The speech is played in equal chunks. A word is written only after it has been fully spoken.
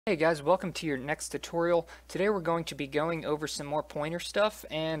Hey guys, welcome to your next tutorial. Today we're going to be going over some more pointer stuff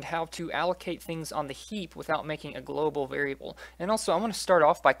and how to allocate things on the heap without making a global variable. And also I want to start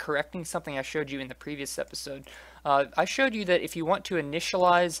off by correcting something I showed you in the previous episode. I showed you that if you want to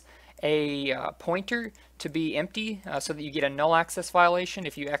initialize a pointer to be empty so that you get a null access violation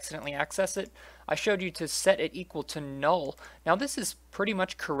if you accidentally access it, I showed you to set it equal to null. Now this is pretty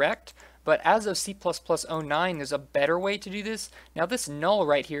much correct, but as of C++09, there's a better way to do this. Now this null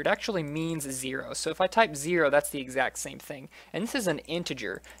right here, it actually means 0. So if I type 0, that's the exact same thing. And this is an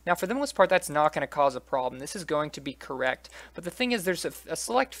integer. Now for the most part, that's not going to cause a problem. This is going to be correct. But the thing is, there's a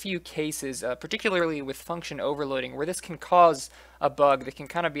select few cases, particularly with function overloading, where this can cause a bug that can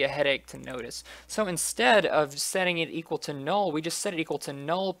kind of be a headache to notice. So instead of setting it equal to null, we just set it equal to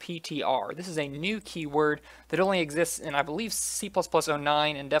nullptr. This is a new keyword that only exists in, I believe,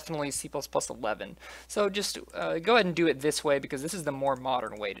 C++09 and definitely C++11. So just go ahead and do it this way because this is the more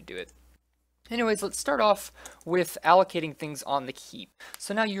modern way to do it. Anyways, let's start off with allocating things on the heap.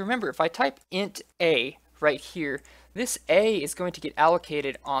 So now you remember, if I type int a right here, this a is going to get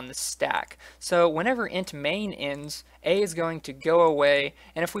allocated on the stack. So whenever int main ends, a is going to go away,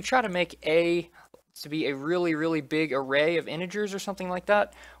 and if we try to make a to be a really big array of integers or something like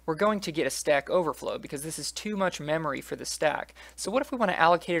that, we're going to get a stack overflow because this is too much memory for the stack. So what if we want to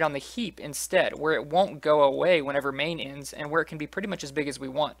allocate it on the heap instead, where it won't go away whenever main ends and where it can be pretty much as big as we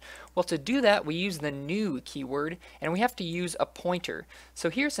want? Well, to do that, we use the new keyword and we have to use a pointer. So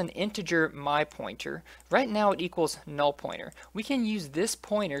here's an integer my pointer. Right now it equals null pointer. We can use this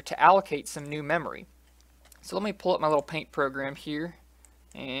pointer to allocate some new memory. So let me pull up my little paint program here.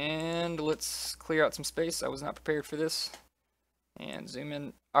 And let's clear out some space. I was not prepared for this. And zoom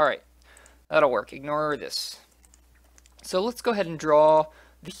in. Alright, that'll work. Ignore this. So let's go ahead and draw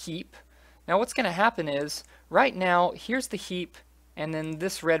the heap. Now what's going to happen is, right now, here's the heap, and then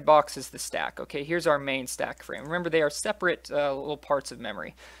this red box is the stack. Okay, here's our main stack frame. Remember, they are separate little parts of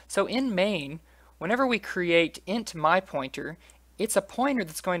memory. So in main, whenever we create int my pointer, it's a pointer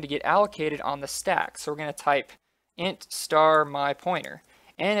that's going to get allocated on the stack. So we're going to type int star my pointer.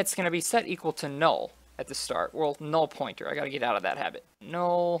 And it's going to be set equal to null at the start. Well, null pointer. I got to get out of that habit.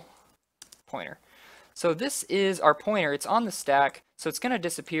 Null pointer. So this is our pointer. It's on the stack, so it's going to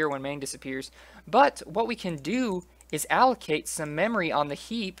disappear when main disappears. But what we can do is allocate some memory on the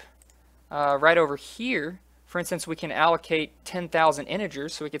heap right over here. For instance, we can allocate 10,000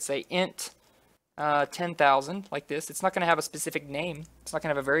 integers. So we could say int 10,000 like this. It's not going to have a specific name. It's not going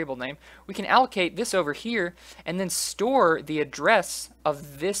to have a variable name. We can allocate this over here and then store the address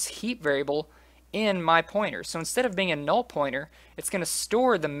of this heap variable in my pointer. So instead of being a null pointer, it's going to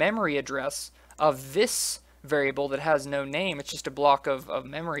store the memory address of this variable that has no name. It's just a block of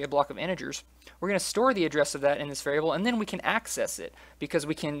memory, a block of integers. We're going to store the address of that in this variable, and then we can access it because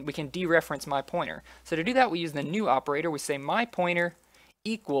we can dereference my pointer. So to do that, we use the new operator. We say my pointer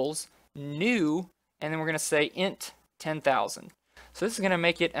equals new, and then we're going to say int 10,000. So this is going to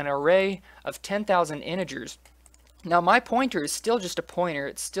make it an array of 10,000 integers. Now my pointer is still just a pointer.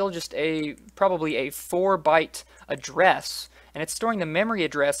 It's still just probably a 4-byte address, and it's storing the memory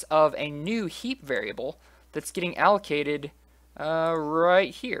address of a new heap variable that's getting allocated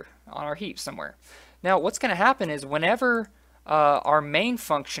right here on our heap somewhere. Now what's going to happen is whenever our main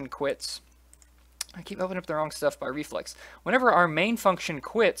function quits, I keep opening up the wrong stuff by reflex. Whenever our main function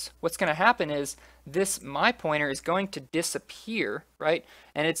quits, what's going to happen is this my pointer is going to disappear, right?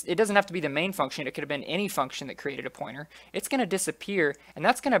 And it doesn't have to be the main function. It could have been any function that created a pointer. It's going to disappear, and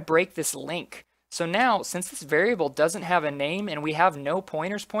that's going to break this link. So now, since this variable doesn't have a name and we have no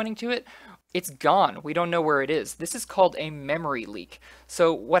pointers pointing to it, it's gone. We don't know where it is. This is called a memory leak.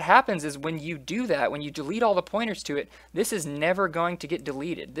 So what happens is when you do that, when you delete all the pointers to it, this is never going to get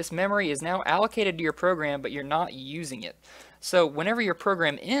deleted. This memory is now allocated to your program, but you're not using it. So whenever your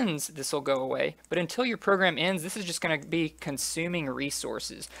program ends, this will go away. But until your program ends, this is just going to be consuming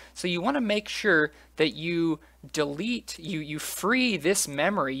resources. So you want to make sure that you delete, you free this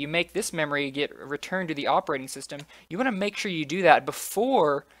memory, you make this memory get returned to the operating system. You want to make sure you do that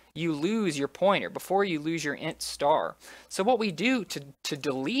before you lose your pointer, before you lose your int star. So what we do to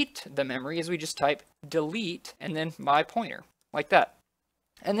delete the memory is we just type delete and then my pointer, like that.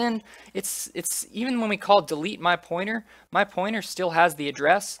 And then it's even when we call delete my pointer still has the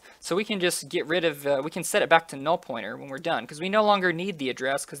address, so we can just get rid of, we can set it back to null pointer when we're done, because we no longer need the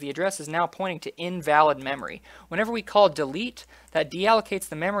address, because the address is now pointing to invalid memory. Whenever we call delete, that deallocates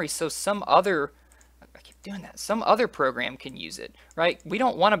the memory so some other, I keep doing that? Some other program can use it, right? We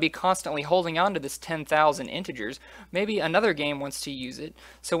don't want to be constantly holding on to this 10,000 integers. Maybe another game wants to use it.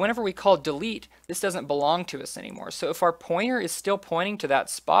 So whenever we call delete, this doesn't belong to us anymore. So if our pointer is still pointing to that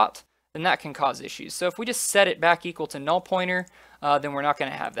spot, then that can cause issues. So if we just set it back equal to null pointer, then we're not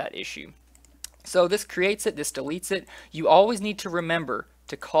going to have that issue. So this creates it, this deletes it. You always need to remember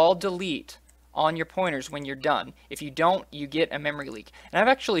to call delete on your pointers when you're done. If you don't, you get a memory leak. And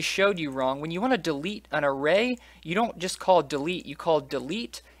I've actually showed you wrong. When you want to delete an array, you don't just call delete, you call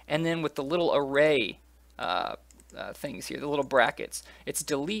delete, and then with the little array things here, the little brackets. It's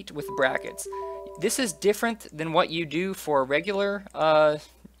delete with brackets. This is different than what you do for a regular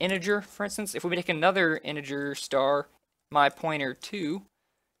integer. For instance, if we take another integer star, my pointer 2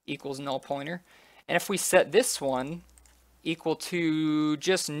 equals null pointer, and if we set this one equal to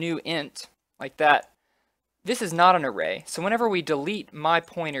just new int, like that, this is not an array. So whenever we delete my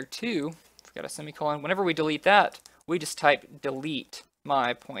pointer 2, forgot a semicolon, whenever we delete that, we just type delete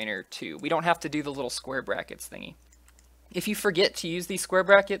my pointer 2. We don't have to do the little square brackets thingy. If you forget to use these square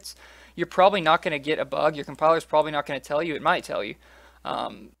brackets, you're probably not going to get a bug. Your compiler's probably not going to tell you. It might tell you.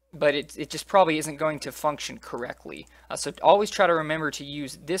 But it just probably isn't going to function correctly. So always try to remember to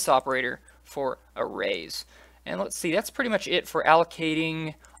use this operator for arrays. And let's see, that's pretty much it for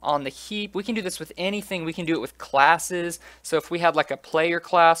allocating on the heap. We can do this with anything. We can do it with classes. So if we had like a player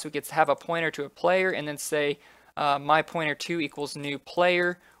class, we could have a pointer to a player and then say my pointer 2 equals new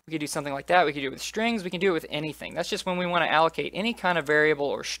player. We could do something like that. We could do it with strings. We can do it with anything. That's just when we want to allocate any kind of variable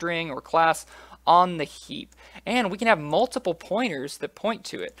or string or class on the heap. And we can have multiple pointers that point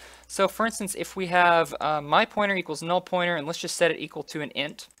to it. So for instance, if we have my pointer equals null pointer, and let's just set it equal to an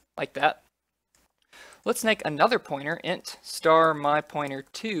int, like that. Let's make another pointer, int star my pointer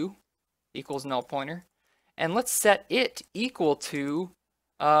 2 equals null pointer, and let's set it equal to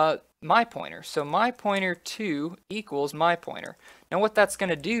my pointer. So my pointer 2 equals my pointer. Now what that's going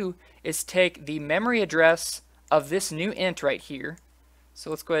to do is take the memory address of this new int right here.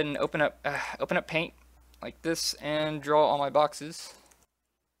 So let's go ahead and open up Paint like this and draw all my boxes.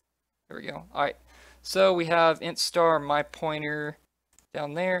 There we go. All right. So we have int star my pointer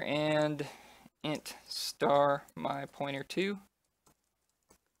down there and int star my pointer 2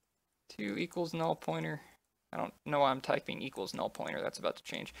 equals null pointer. I don't know why I'm typing equals null pointer. That's about to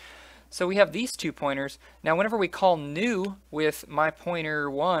change. So we have these two pointers. Now whenever we call new with my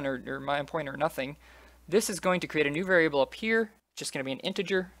pointer 1 or my pointer nothing, this is going to create a new variable up here. It's just going to be an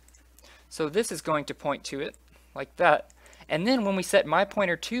integer. So this is going to point to it like that. And then when we set my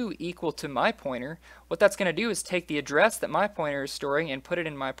pointer 2 equal to my pointer, what that's going to do is take the address that my pointer is storing and put it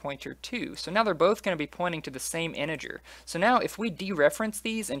in my pointer 2. So now they're both going to be pointing to the same integer. So now if we dereference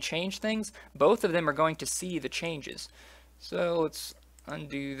these and change things, both of them are going to see the changes. So let's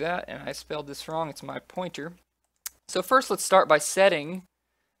undo that, and I spelled this wrong. It's my pointer. So first let's start by setting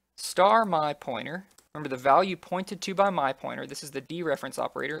star my pointer. Remember the value pointed to by my pointer. This is the dereference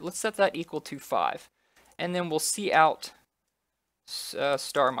operator. Let's set that equal to 5. And then we'll see out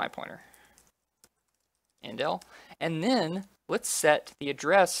star my pointer and L, and then let's set the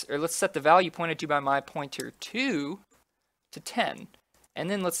address, or let's set the value pointed to by my pointer 2 to 10, and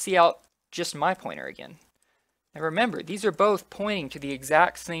then let's see out just my pointer again. Now remember, these are both pointing to the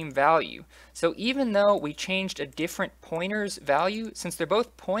exact same value, so even though we changed a different pointer's value, since they're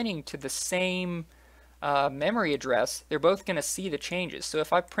both pointing to the same memory address, they're both going to see the changes. So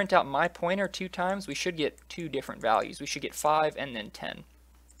if I print out my pointer 2 times, we should get 2 different values. We should get 5 and then 10.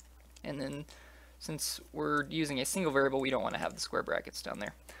 And then since we're using a single variable, we don't want to have the square brackets down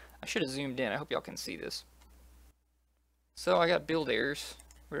there. I should have zoomed in. I hope y'all can see this. So I got build errors.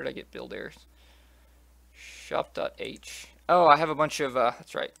 Where did I get build errors? Shop.h. Oh, I have a bunch of,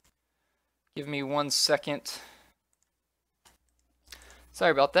 that's right. Give me 1 second.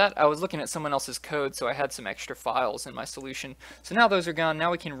 Sorry about that. I was looking at someone else's code, so I had some extra files in my solution. So now those are gone.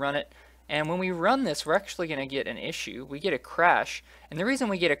 Now we can run it. And when we run this, we're actually going to get an issue. We get a crash. And the reason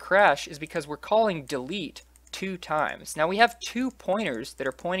we get a crash is because we're calling delete 2 times. Now we have 2 pointers that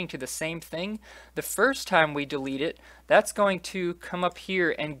are pointing to the same thing. The first time we delete it, that's going to come up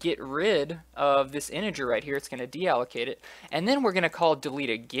here and get rid of this integer right here. It's going to deallocate it. And then we're going to call delete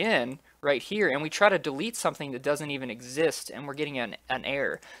again right here, and we try to delete something that doesn't even exist, and we're getting an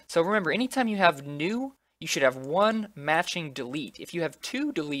error. So remember, anytime you have new, you should have 1 matching delete. If you have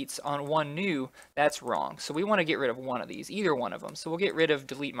 2 deletes on 1 new, that's wrong. So we want to get rid of one of these, either one of them. So we'll get rid of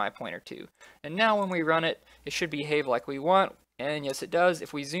delete my pointer 2. And now when we run it, it should behave like we want, and yes it does.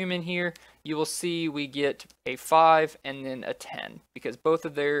 If we zoom in here, you will see we get a 5 and then a 10, because both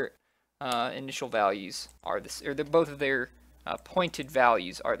of their initial values are this, or both of their pointed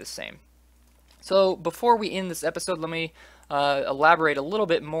values are the same. So before we end this episode, let me elaborate a little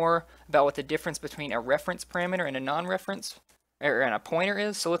bit more about what the difference between a reference parameter and a non-reference, and a pointer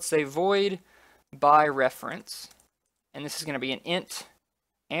is. So let's say void by reference, and this is going to be an int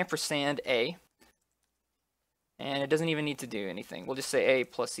ampersand a, and it doesn't even need to do anything. We'll just say a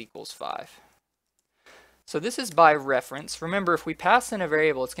plus equals 5. So this is by reference. Remember, if we pass in a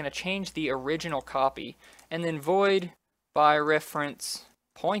variable, it's going to change the original copy, and then void by reference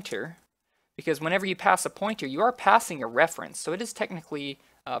pointer, because whenever you pass a pointer, you are passing a reference. So it is technically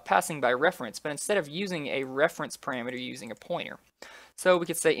passing by reference, but instead of using a reference parameter, you're using a pointer. So we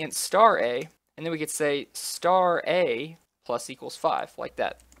could say int star a, and then we could say star a plus equals 5, like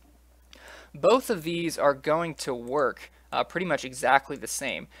that. Both of these are going to work pretty much exactly the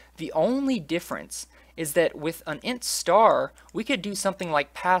same. The only difference is that with an int star, we could do something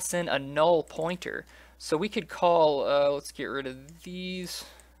like pass in a null pointer. So we could call, let's get rid of these.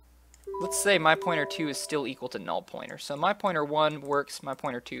 Let's say my pointer 2 is still equal to null pointer. So my pointer 1 works, my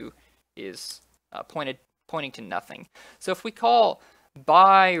pointer 2 is pointing to nothing. So if we call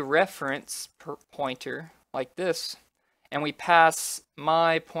by reference pointer like this, and we pass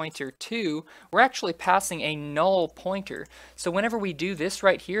my pointer 2, we're actually passing a null pointer. So whenever we do this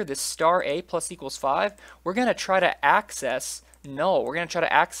right here, this star a plus equals 5, we're going to try to access null. We're going to try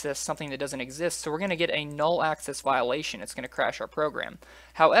to access something that doesn't exist. So we're going to get a null access violation. It's going to crash our program.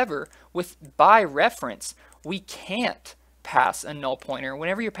 However, with by reference, we can't pass a null pointer.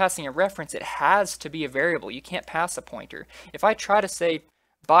 Whenever you're passing a reference, it has to be a variable. You can't pass a pointer. If I try to say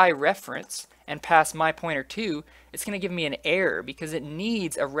by reference and pass my pointer 2, it's going to give me an error because it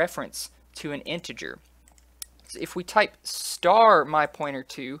needs a reference to an integer. So if we type star my pointer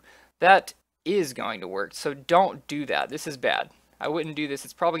 2, that is going to work. So don't do that. This is bad. I wouldn't do this.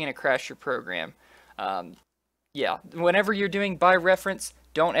 It's probably going to crash your program. Yeah, whenever you're doing by reference,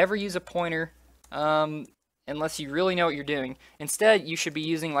 don't ever use a pointer unless you really know what you're doing. Instead, you should be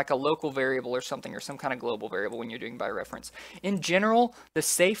using like a local variable or something, or some kind of global variable when you're doing by reference. In general, the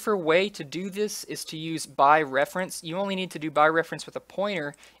safer way to do this is to use by reference. You only need to do by reference with a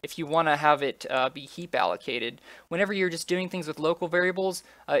pointer if you want to have it be heap allocated. Whenever you're just doing things with local variables,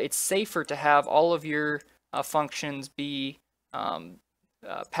 it's safer to have all of your functions be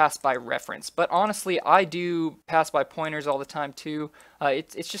pass by reference. But honestly, I do pass by pointers all the time too.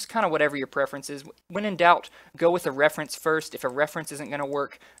 It's just kind of whatever your preference is. When in doubt, go with a reference first. If a reference isn't going to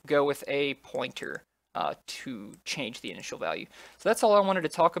work, go with a pointer to change the initial value. So that's all I wanted to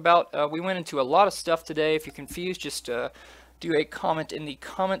talk about. We went into a lot of stuff today. If you're confused, just do a comment in the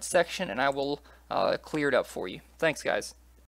comment section and I will clear it up for you. Thanks, guys.